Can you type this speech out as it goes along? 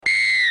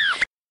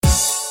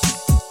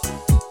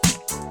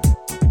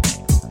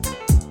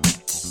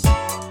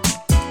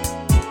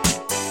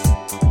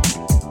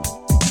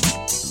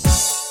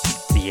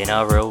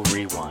NRL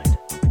Rewind,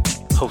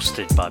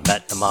 hosted by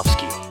Matt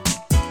Namofsky.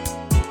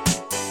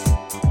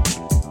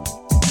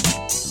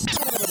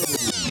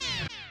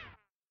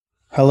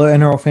 Hello,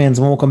 NRL fans,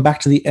 and welcome back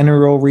to the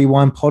NRL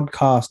Rewind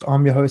podcast.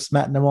 I'm your host,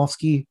 Matt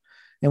Namofsky,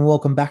 and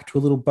welcome back to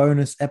a little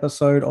bonus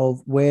episode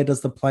of Where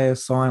Does the Player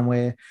Sign,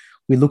 where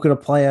we look at a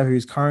player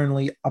who's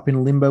currently up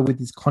in limbo with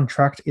his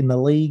contract in the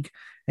league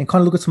and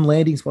kind of look at some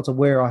landing spots of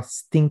where I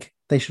think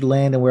they should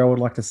land and where I would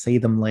like to see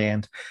them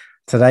land.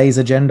 Today's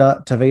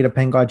agenda, Tevita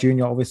Pangai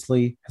Jr.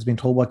 obviously has been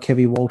told by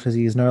Kevin Walters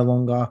he is no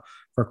longer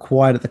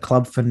required at the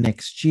club for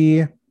next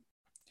year.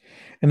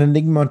 An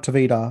enigma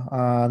Tevita.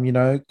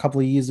 A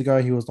couple of years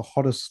ago, he was the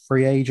hottest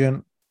free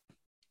agent.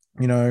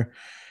 He was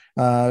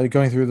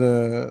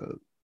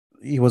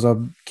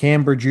a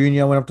Canberra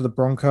junior, went up to the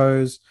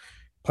Broncos,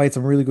 played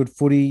some really good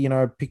footy,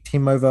 picked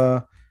him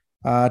over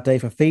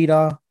Dave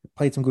Fafita,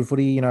 played some good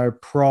footy,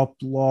 prop,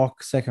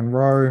 lock, second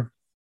row.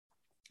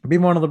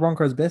 Been one of the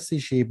Broncos' best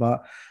this year,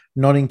 but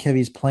not in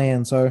Kevy's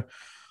plan. So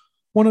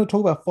wanted to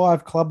talk about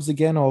 5 clubs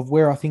again of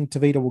where I think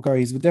Tevita will go.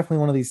 He's definitely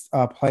one of these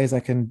players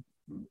that can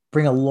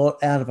bring a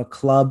lot out of a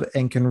club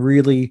and can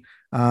really,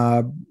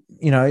 in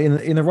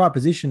the right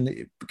position,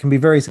 it can be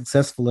very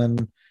successful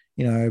and,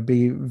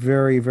 be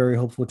very, very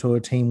helpful to a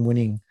team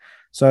winning.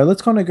 So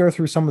let's kind of go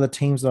through some of the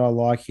teams that I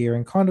like here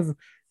and kind of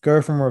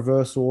go from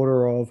reverse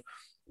order of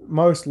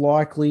most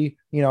likely,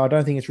 I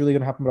don't think it's really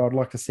going to happen, but I'd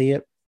like to see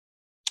it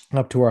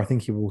up to where I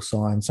think he will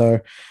sign.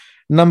 So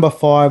number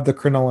 5, the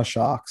Cronulla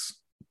Sharks.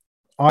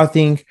 I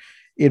think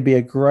it'd be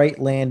a great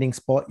landing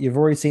spot. You've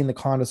already seen the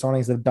kind of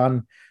signings they've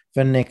done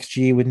for next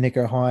year with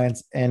Nicho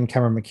Hynes and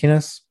Cameron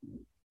McInnes.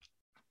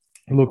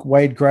 Look,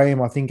 Wade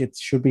Graham, I think it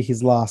should be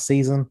his last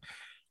season.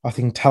 I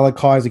think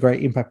Talakai is a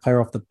great impact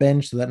player off the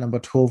bench, so that number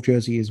 12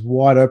 jersey is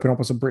wide open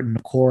opposite Britton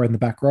Nakora in the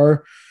back row.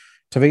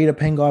 Tevita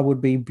Pangai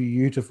would be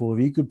beautiful. If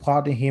you could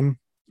partner him,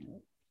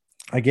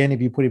 again,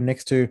 if you put him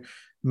next to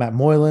Matt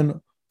Moylan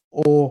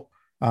or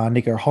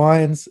Nicho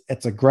Hynes,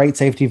 it's a great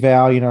safety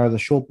valve. The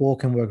short ball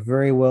can work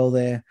very well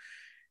there.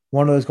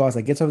 One of those guys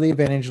that gets over the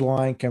advantage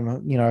line,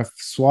 can,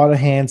 slide a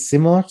hand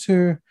similar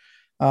to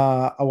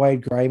a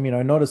Wade Graham,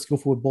 not as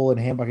skillful with ball in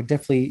hand, but can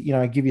definitely,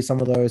 give you some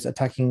of those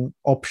attacking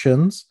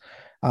options.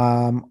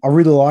 I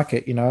really like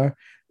it,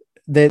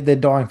 They're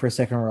dying for a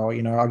second row,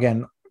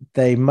 again,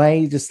 they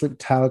may just slip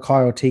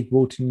Talakai or Teague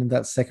Wilton in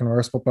that second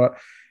row spot, but,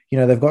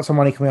 they've got some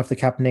money coming off the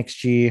cap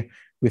next year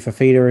with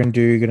Fafita and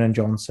Dugan and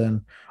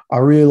Johnson. I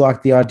really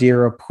like the idea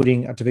of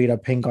putting a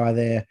Tevita Pangai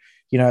there.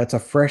 It's a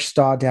fresh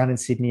start down in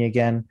Sydney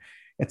again.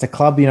 It's a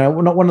club,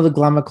 not one of the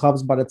glamour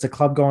clubs, but it's a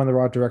club going in the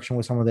right direction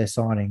with some of their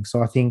signings.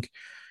 So I think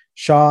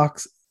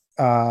Sharks,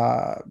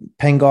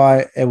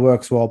 Pangai, it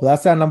works well. But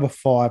that's our number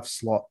 5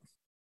 slot.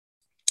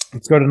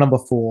 Let's go to number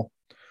 4,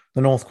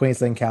 the North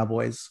Queensland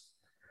Cowboys.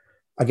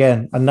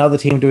 Again, another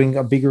team doing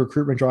a big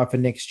recruitment drive for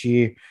next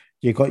year.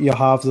 You've got your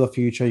halves of the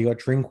future. You've got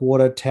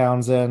Drinkwater,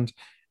 Townsend,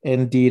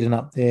 and Dearden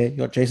up there. You've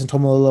got Jason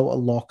Tomalolo at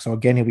lock. So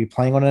again, he'll be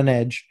playing on an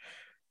edge.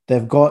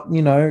 They've got,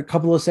 a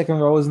couple of second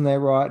rowers in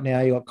there right now.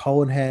 You got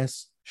Colin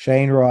Hess,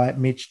 Shane Wright,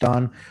 Mitch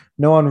Dunn.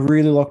 No one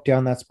really locked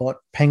down that spot.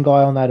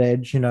 Pangai on that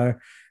edge,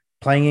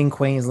 playing in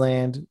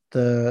Queensland.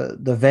 The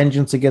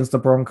vengeance against the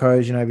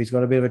Broncos, if he's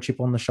got a bit of a chip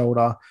on the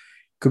shoulder,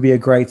 could be a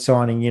great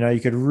signing. You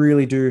could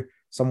really do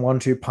some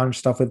 1-2 punch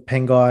stuff with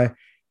Pangai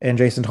and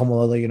Jason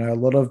Tomalolo. A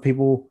lot of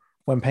people,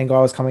 when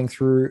Pangai was coming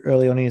through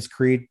early on in his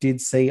career,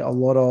 did see a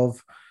lot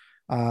of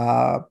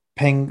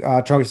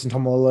Jason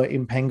Tomalolo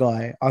in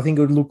Pangai. I think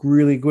it would look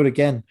really good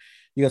again.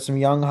 You got some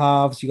young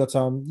halves, you got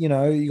some, you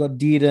got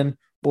Dearden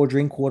or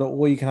Drinkwater,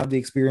 or you can have the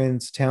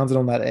experienced Townsend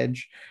on that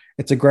edge.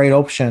 It's a great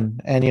option.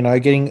 And,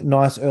 getting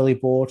nice early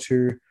ball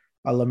to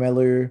a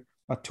Lamelu,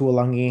 a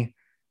Tuolangi,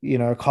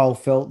 Kyle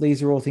Felt,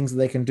 these are all things that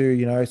they can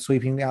do,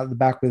 sweeping out the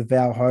back with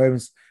Val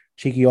Holmes,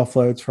 cheeky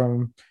offloads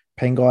from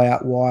Pangai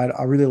out wide.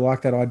 I really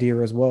like that idea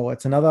as well.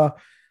 It's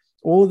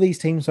all of these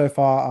teams so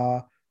far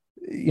are,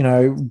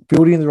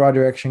 building in the right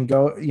direction.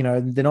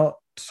 They're not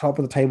top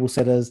of the table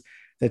setters.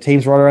 Their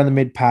team's right around the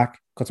mid pack.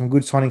 Got some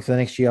good signings for the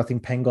next year. I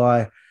think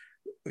Pangai,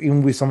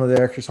 even with some of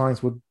their extra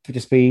signings, would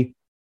just be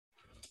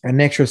an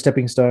extra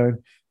stepping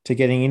stone to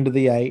getting into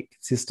the 8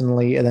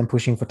 consistently and then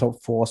pushing for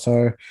top 4.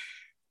 So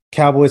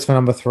Cowboys for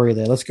number 3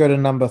 there. Let's go to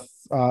number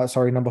 4 there.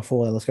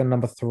 Let's go to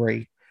number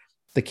 3,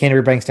 the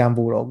Canterbury Bankstown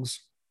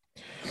Bulldogs.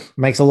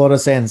 Makes a lot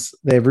of sense.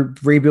 They're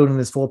rebuilding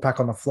this 4-pack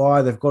on the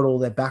fly. They've got all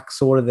their back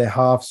sorted, their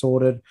half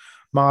sorted.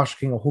 Marsh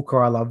King or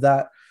Hooker, I love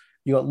that.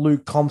 You got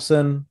Luke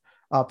Thompson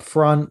up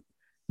front.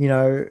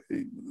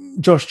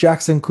 Josh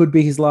Jackson could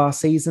be his last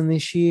season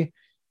this year.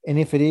 And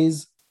if it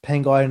is,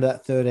 Pangai into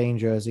that 13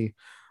 jersey.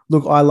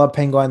 Look, I love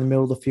Pangai in the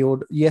middle of the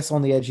field. Yes,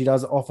 on the edge, he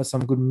does offer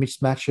some good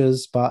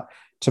mismatches. But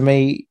to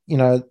me,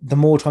 the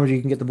more times you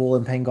can get the ball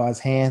in Pangai's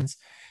hands,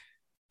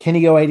 can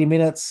he go 80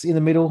 minutes in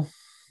the middle?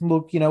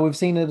 Look, we've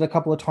seen it a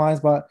couple of times,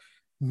 but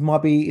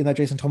might be in that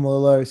Jason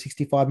Tomalolo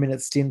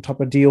 65-minute stint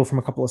type of deal from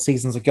a couple of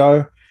seasons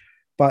ago.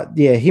 But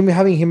yeah,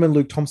 having him and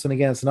Luke Thompson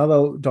again, it's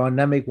another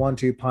dynamic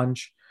 1-2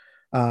 punch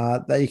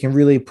that you can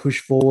really push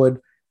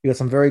forward. You got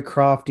some very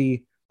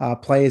crafty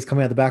players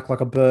coming out the back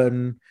like a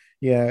Burton,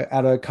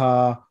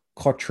 Adokar,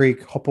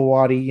 Kotrick,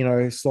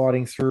 Hopewadi,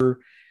 sliding through,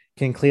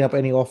 can clean up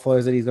any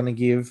offloads that he's going to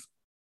give.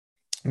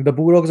 The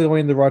Bulldogs are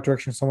going in the right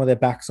direction. Some of their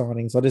back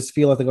signings. I just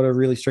feel like they've got to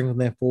really strengthen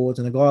their forwards.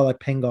 And a guy like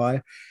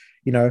Pangai,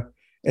 you know,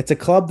 it's a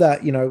club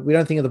that we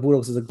don't think of the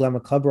Bulldogs as a glamour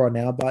club right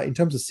now, but in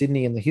terms of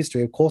Sydney and the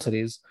history, of course it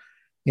is.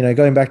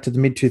 Going back to the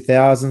mid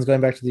 2000s, going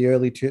back to the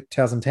early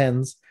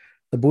 2010s,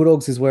 the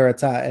Bulldogs is where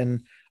it's at.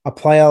 And a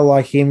player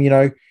like him,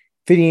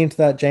 fitting into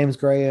that James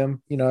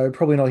Graham,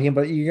 probably not him,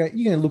 but you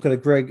can look at a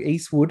Greg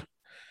Eastwood,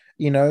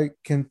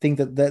 can think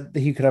that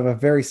he could have a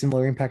very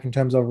similar impact in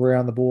terms of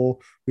around the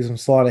ball with some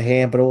sleight of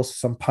hand, but also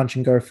some punch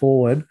and go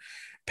forward.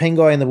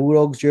 Pangai in the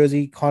Bulldogs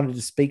jersey kind of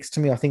just speaks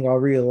to me. I think I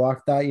really like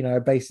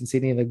that, based in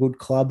Sydney in a good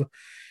club.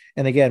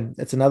 And again,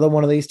 it's another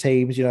one of these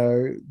teams,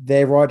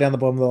 they're right down the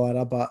bottom of the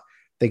ladder, but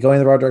they're going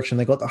in the right direction.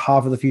 They got the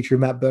half of the future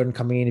of Matt Burton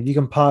coming in. If you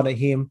can partner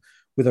him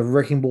with a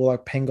wrecking ball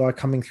like Pangai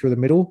coming through the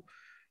middle,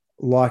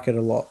 like it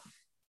a lot.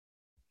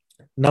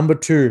 Number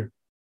 2,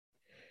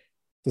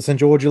 the St.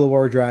 George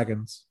Illawarra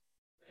Dragons.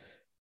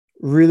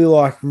 Really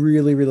like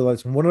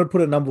this one. Wanted to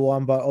put it number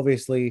 1, but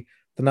obviously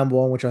the number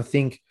 1, which I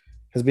think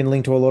has been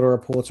linked to a lot of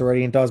reports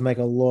already and does make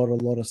a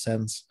lot of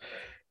sense.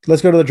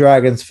 Let's go to the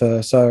Dragons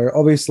first. So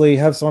obviously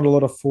have signed a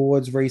lot of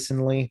forwards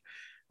recently.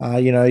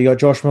 You got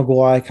Josh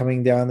Maguire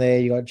coming down there.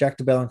 You got Jack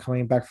DeBellin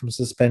coming back from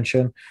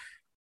suspension.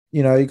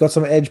 You got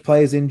some edge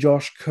players in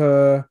Josh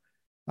Kerr.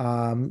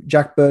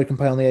 Jack Bird can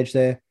play on the edge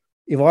there.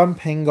 If I'm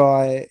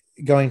Pangai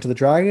going to the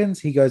Dragons,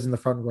 he goes in the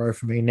front row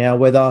for me. Now,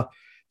 whether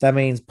that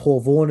means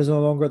Paul Vaughan is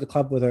no longer at the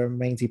club, whether it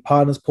means he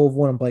partners Paul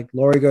Vaughan and Blake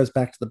Laurie goes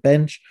back to the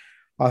bench,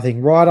 I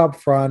think right up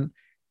front,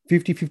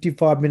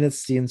 50-55 minutes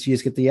stints, you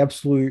just get the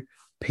absolute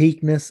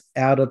peakness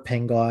out of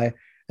Pangai.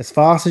 As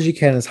fast as you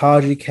can, as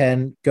hard as you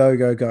can,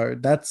 go.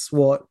 That's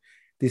what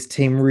this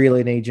team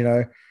really needs,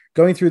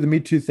 Going through the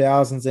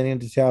mid-2000s and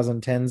into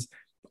 2010s,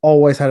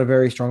 always had a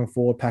very strong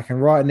forward pack.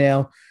 And right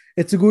now,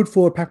 it's a good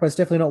forward pack, but it's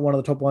definitely not one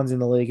of the top ones in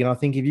the league. And I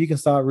think if you can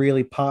start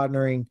really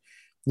partnering,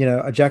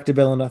 a Jack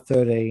DeBellin at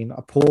 13,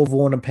 a Paul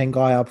Vaughan and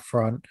Pangai up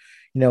front,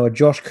 a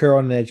Josh Kerr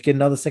on the edge, get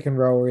another second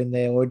rower in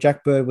there, or a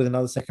Jack Bird with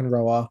another second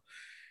rower,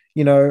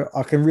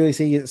 I can really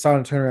see it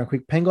starting to turn around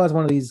quick. Pangai is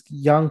one of these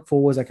young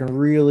forwards that can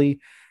really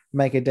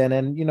make a dent.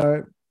 And,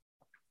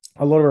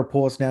 a lot of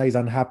reports now he's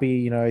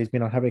unhappy. He's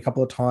been unhappy a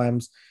couple of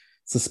times.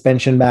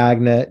 Suspension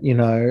magnet,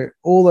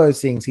 all those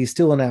things. He's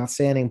still an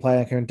outstanding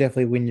player, can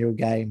definitely win you a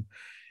game.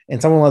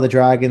 And someone like the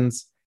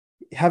Dragons,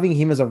 having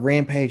him as a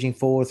rampaging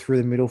forward through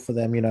the middle for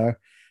them,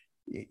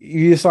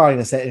 you're starting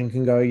to set and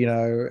can go,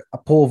 a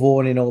Paul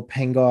Vaughan or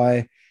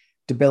Pangai,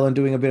 DeBellin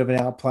doing a bit of an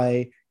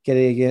outplay,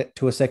 get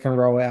to a second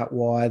row out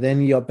wide.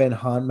 Then you got Ben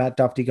Hunt, Matt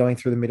Duffy going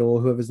through the middle,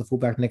 or whoever's the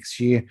fullback next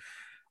year.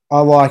 I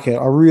like it.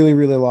 I really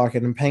like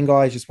it. And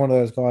Pangai is just one of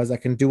those guys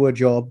that can do a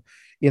job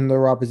in the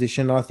right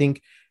position. I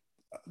think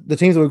the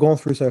teams that we've gone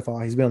through so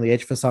far, he's been on the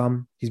edge for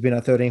some. He's been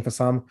at 13 for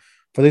some.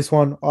 For this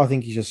one, I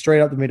think he's just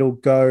straight up the middle,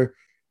 go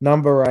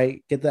number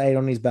 8, get the 8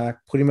 on his back,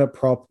 put him at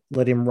prop,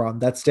 let him run.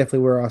 That's definitely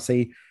where I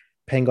see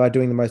Pangai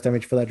doing the most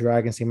damage for that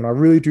Dragons team. And I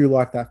really do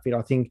like that fit.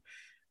 I think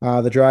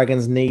the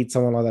Dragons need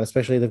someone like that,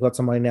 especially they've got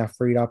somebody now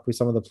freed up with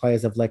some of the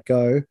players they've let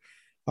go.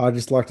 I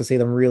just like to see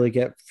them really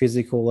get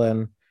physical,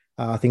 and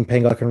I think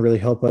Pangai can really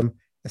help them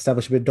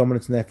establish a bit of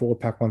dominance in their forward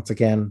pack once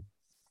again.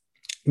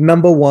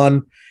 Number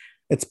 1,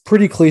 it's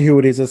pretty clear who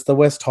it is. It's the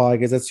West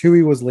Tigers. It's who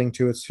he was linked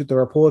to. It's the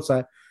reports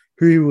that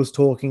who he was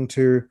talking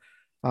to.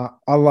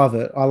 I love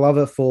it. I love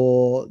it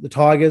for the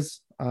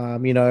Tigers.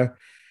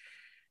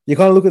 You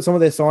kind of look at some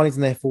of their signings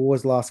and their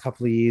forwards the last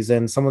couple of years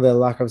and some of their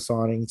lack of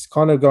signings,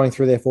 kind of going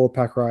through their forward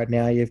pack right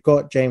now. You've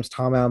got James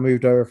Tamau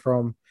moved over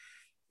from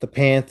the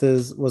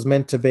Panthers, was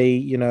meant to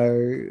be,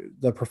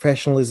 the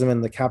professionalism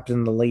and the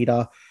captain, the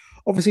leader.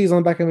 Obviously, he's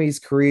on the back of his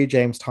career,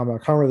 James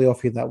Tamau. I can't really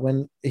offer you that.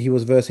 When he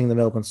was versing the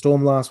Melbourne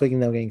Storm last week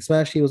and they were getting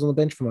smashed, he was on the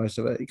bench for most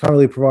of it. He can't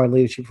really provide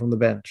leadership from the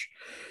bench.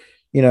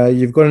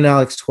 You've got an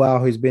Alex Twal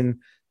who's been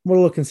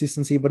more of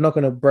consistency, but not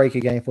going to break a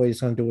game for you.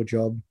 He's going to do a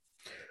job.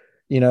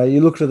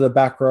 You look to the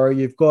back row,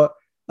 you've got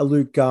a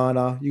Luke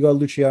Garner, you've got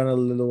Luciano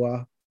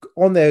Lilua.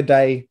 On their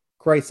day,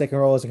 great second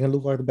rowers that can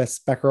look like the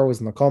best back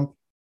rowers in the comp.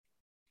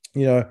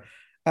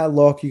 At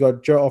lock, you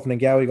got Joe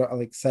Offenagawa, you got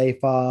Alex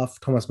Seyfarth,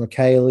 Thomas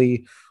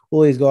McKaylee,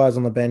 all these guys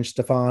on the bench,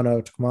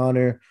 Stefano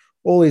Tukumanu,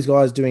 all these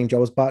guys doing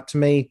jobs. But to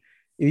me,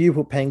 if you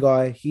put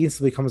Pangai, he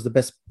instantly becomes the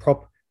best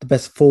prop, the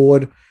best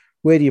forward.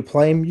 Where do you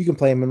play him? You can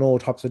play him in all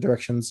types of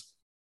directions.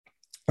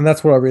 And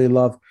that's what I really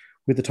love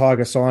with the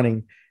Tiger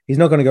signing. He's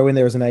not going to go in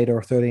there as an 8 or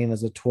a 13,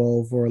 as a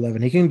 12 or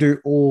 11. He can do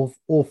all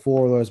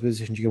 4 of those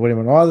positions. You can put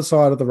him on either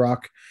side of the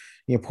ruck.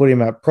 You can put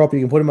him at prop. You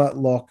can put him at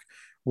lock.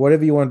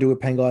 Whatever you want to do with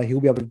Pangai, he'll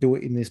be able to do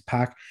it in this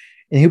pack.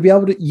 And he'll be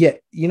able to,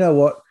 you know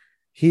what?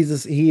 He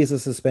is a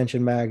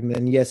suspension magnet.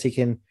 And yes, he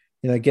can,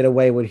 get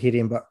away with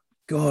hitting. But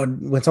God,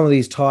 when some of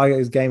these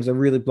Tigers games are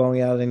really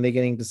blowing out and they're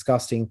getting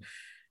disgusting,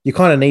 you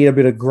kind of need a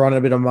bit of grunt,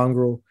 a bit of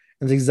mongrel.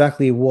 And it's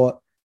exactly what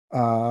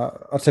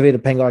Tevita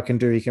Pangai can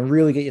do. He can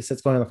really get your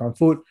sets going on the front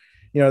foot.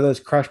 Those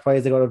crash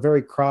plays, they've got a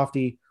very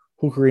crafty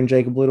Hooker in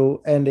Jacob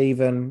Little, and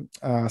even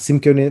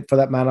Simco in it for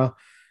that matter.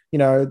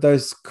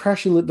 Those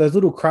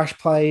little crash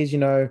plays,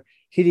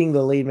 hitting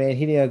the lead man,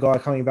 hitting a guy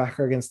coming back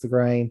against the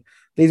grain.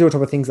 These are the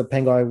type of things that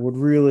Pangai would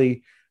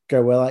really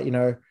go well at.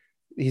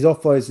 His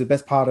offload is the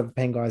best part of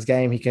Pangai's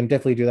game. He can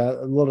definitely do that.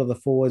 A lot of the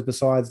forwards,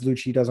 besides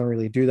Lucci, doesn't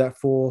really do that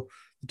for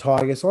the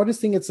Tigers. So I just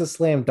think it's a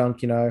slam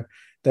dunk.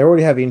 They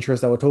already have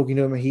interest. They were talking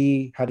to him.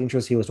 He had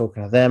interest. He was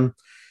talking to them.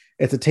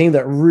 It's a team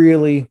that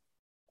really,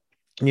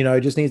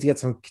 just needs to get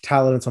some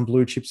talent and some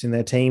blue chips in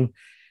their team.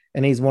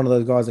 And he's one of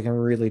those guys that can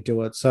really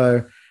do it.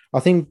 So I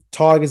think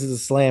Tigers is a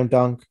slam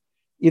dunk.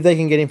 If they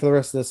can get him for the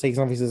rest of the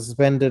season, obviously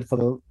suspended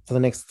for the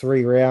next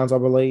 3 rounds, I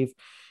believe,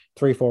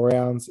 3-4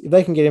 rounds. If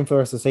they can get him for the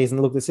rest of the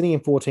season, look, they're sitting in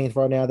 14th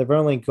right now. They've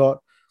only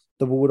got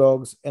the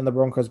Bulldogs and the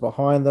Broncos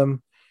behind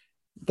them.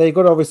 They've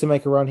got to obviously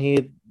make a run here.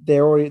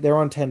 They're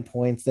on 10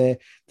 points. The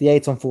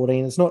 8's on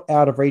 14. It's not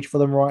out of reach for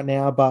them right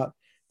now, but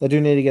they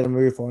do need to get a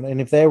move on. And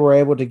if they were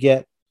able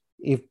to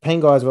if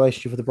Pangai's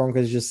relationship with the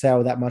Broncos is just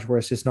sour that much where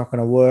it's just not going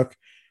to work,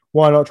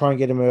 why not try and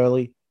get him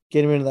early,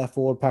 get him into that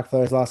forward pack for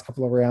those last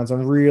couple of rounds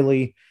and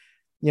really,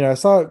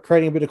 start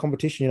creating a bit of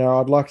competition.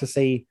 I'd like to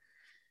see,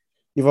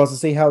 if I was to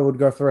see how it would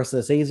go for the rest of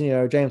the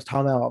season, James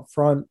Tamau up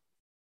front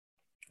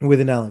with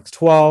an Alex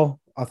Twal.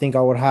 I think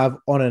I would have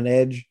on an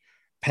edge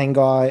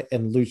Pangai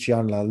and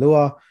Lucian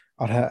Lalua.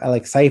 I'd have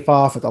Alex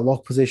Seyfarth at the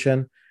lock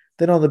position.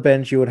 Then on the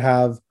bench, you would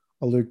have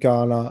a Luke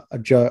Garner, a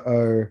Joe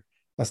O,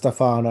 a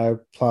Stefano,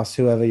 plus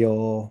whoever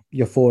your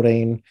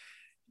 14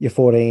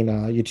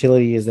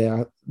 utility is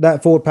there.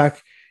 That forward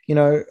pack,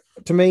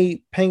 to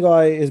me,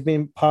 Pangai has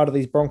been part of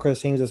these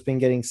Broncos teams that's been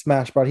getting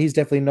smashed, but he's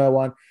definitely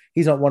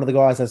he's not one of the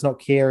guys that's not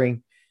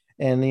caring.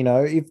 And,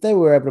 if they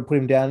were able to put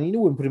him down, you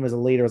wouldn't put him as a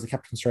leader, as a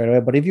captain straight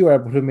away, but if you were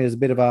able to put him in as a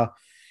bit of a,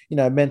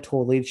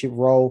 mentor leadership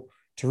role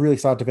to really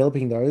start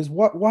developing those,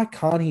 why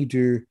can't he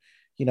do,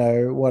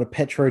 what a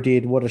Petro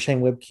did, what a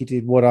Shane Webke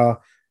did, what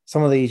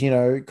some of these,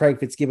 Craig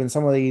Fitzgibbon,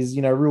 some of these,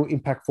 real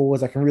impact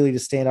forwards that can really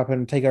just stand up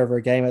and take over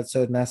a game at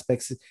certain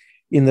aspects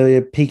in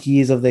the peak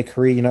years of their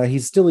career.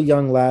 He's still a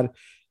young lad.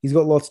 He's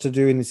got lots to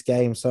do in this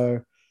game.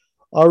 So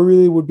I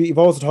really would be, if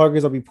I was the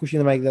Tigers, I'd be pushing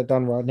to make that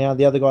done right now.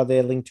 The other guy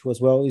they're linked to as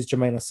well is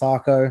Jermaine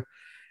Osako.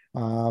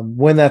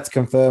 When that's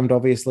confirmed,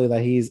 obviously,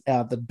 that he's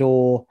out the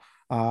door,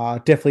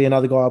 definitely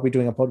another guy I'll be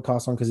doing a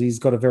podcast on because he's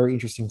got a very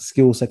interesting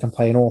skill set, can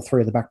play in all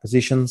 3 of the back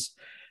positions.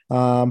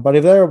 But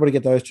if they're able to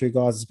get those 2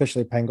 guys,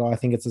 especially Pangai, I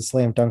think it's a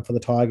slam dunk for the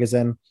Tigers.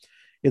 And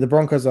if the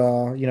Broncos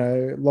are,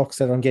 lock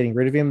set on getting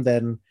rid of him,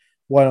 then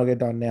why not get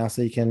done now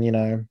so you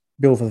can,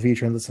 build for the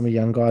future and let some of the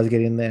young guys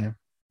get in there.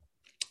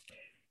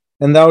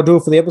 And that'll do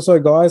it for the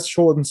episode, guys.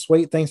 Short and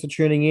sweet. Thanks for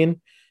tuning in.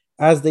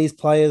 As these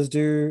players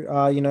do,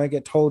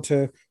 get told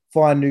to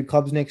find new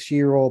clubs next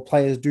year, or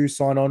players do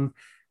sign on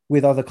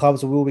with other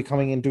clubs, we'll be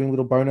coming and doing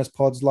little bonus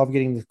pods. Love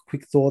getting the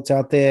quick thoughts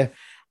out there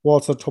while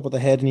it's on top of the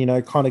head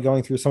and, kind of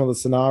going through some of the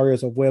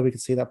scenarios of where we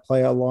could see that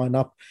player line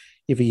up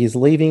if he is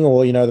leaving,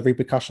 or, the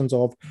repercussions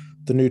of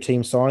the new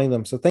team signing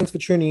them. So thanks for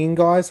tuning in,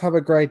 guys. Have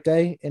a great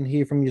day and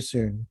hear from you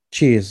soon.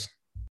 Cheers.